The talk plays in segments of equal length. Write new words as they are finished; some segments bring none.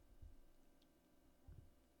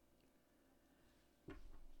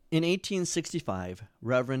In 1865,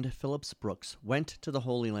 Reverend Phillips Brooks went to the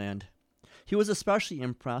Holy Land. He was especially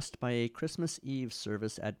impressed by a Christmas Eve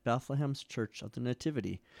service at Bethlehem's Church of the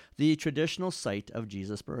Nativity, the traditional site of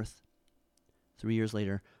Jesus' birth. 3 years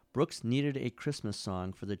later, Brooks needed a Christmas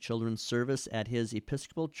song for the children's service at his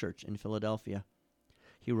Episcopal church in Philadelphia.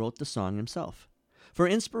 He wrote the song himself. For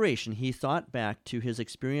inspiration, he thought back to his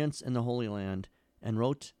experience in the Holy Land and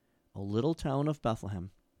wrote, "O Little Town of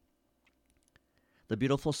Bethlehem." The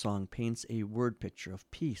beautiful song paints a word picture of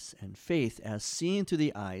peace and faith as seen through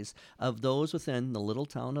the eyes of those within the little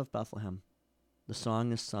town of Bethlehem. The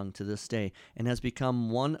song is sung to this day and has become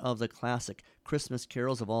one of the classic Christmas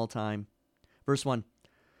carols of all time. Verse 1,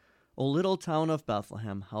 O little town of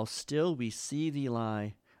Bethlehem, how still we see thee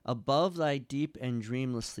lie. Above thy deep and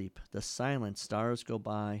dreamless sleep the silent stars go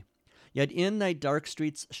by. Yet in thy dark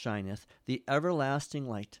streets shineth the everlasting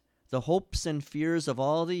light. The hopes and fears of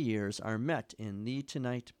all the years are met in thee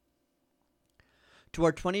tonight. To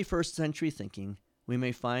our 21st century thinking, we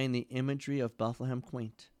may find the imagery of Bethlehem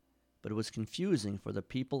quaint, but it was confusing for the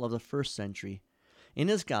people of the first century. In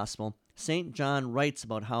his gospel, St. John writes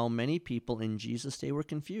about how many people in Jesus' day were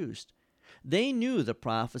confused. They knew the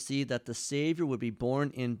prophecy that the Savior would be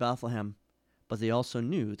born in Bethlehem, but they also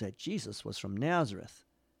knew that Jesus was from Nazareth.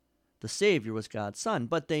 The Savior was God's Son,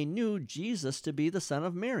 but they knew Jesus to be the Son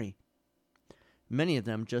of Mary. Many of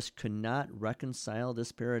them just could not reconcile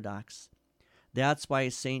this paradox. That's why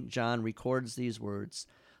St. John records these words.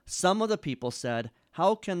 Some of the people said,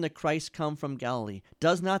 How can the Christ come from Galilee?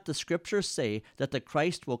 Does not the Scripture say that the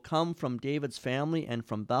Christ will come from David's family and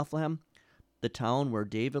from Bethlehem, the town where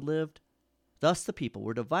David lived? Thus the people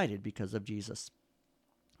were divided because of Jesus.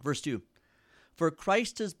 Verse 2, For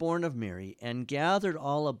Christ is born of Mary, and gathered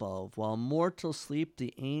all above, while mortals sleep,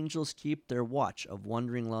 the angels keep their watch of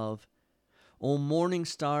wondering love. O morning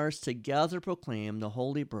stars, together proclaim the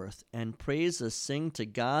holy birth, and praises sing to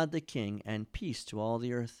God the King, and peace to all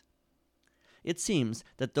the earth. It seems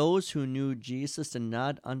that those who knew Jesus did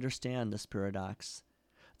not understand this paradox.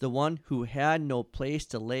 The one who had no place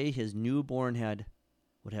to lay his newborn head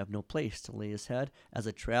would have no place to lay his head as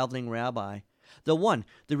a traveling rabbi. The one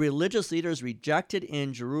the religious leaders rejected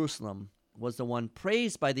in Jerusalem was the one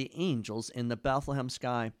praised by the angels in the Bethlehem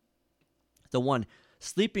sky. The one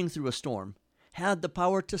sleeping through a storm had the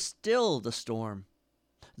power to still the storm.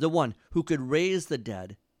 The one who could raise the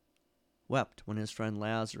dead wept when his friend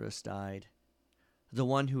Lazarus died. The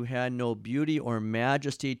one who had no beauty or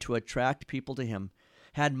majesty to attract people to him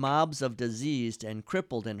had mobs of diseased and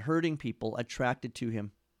crippled and hurting people attracted to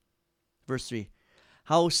him. Verse 3,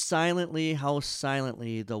 how silently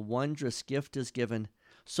the wondrous gift is given,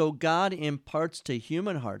 so God imparts to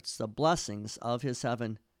human hearts the blessings of his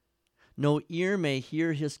heaven. No ear may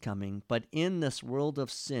hear his coming, but in this world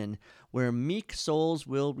of sin, where meek souls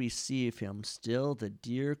will receive him, still the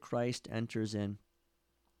dear Christ enters in.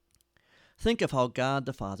 Think of how God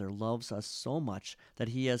the Father loves us so much that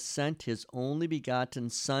he has sent his only begotten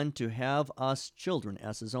Son to have us children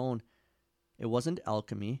as his own. It wasn't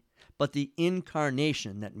alchemy, but the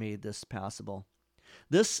incarnation that made this possible.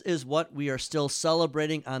 This is what we are still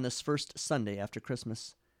celebrating on this first Sunday after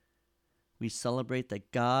Christmas. We celebrate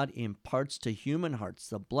that God imparts to human hearts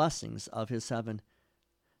the blessings of his heaven.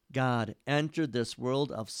 God entered this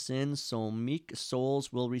world of sin so meek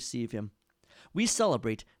souls will receive him. We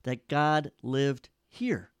celebrate that God lived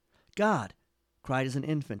here. God cried as an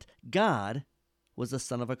infant. God was the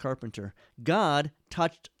son of a carpenter. God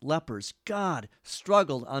touched lepers. God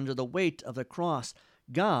struggled under the weight of the cross.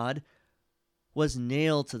 God was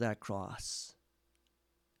nailed to that cross.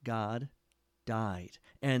 God died,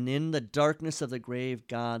 and in the darkness of the grave,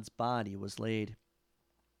 God's body was laid.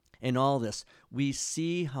 In all this, we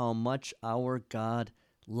see how much our God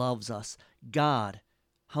loves us. God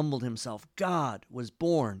humbled himself. God was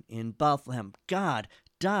born in Bethlehem. God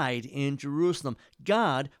died in Jerusalem.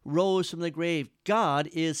 God rose from the grave. God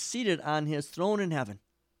is seated on his throne in heaven.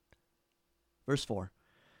 Verse 4,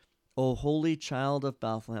 O holy child of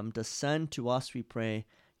Bethlehem, descend to us, we pray.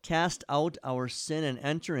 Cast out our sin and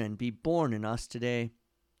enter in. Be born in us today.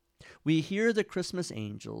 We hear the Christmas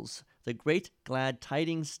angels, the great glad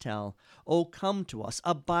tidings tell. O come to us,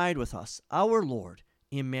 abide with us, our Lord,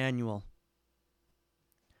 Emmanuel.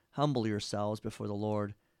 Humble yourselves before the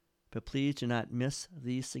Lord, but please do not miss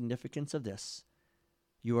the significance of this.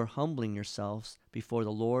 You are humbling yourselves before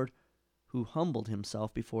the Lord, who humbled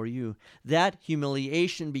himself before you. That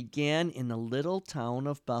humiliation began in the little town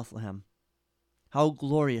of Bethlehem. How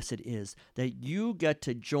glorious it is that you get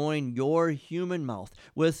to join your human mouth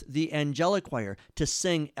with the angelic choir to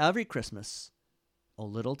sing every Christmas, O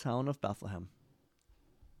Little Town of Bethlehem.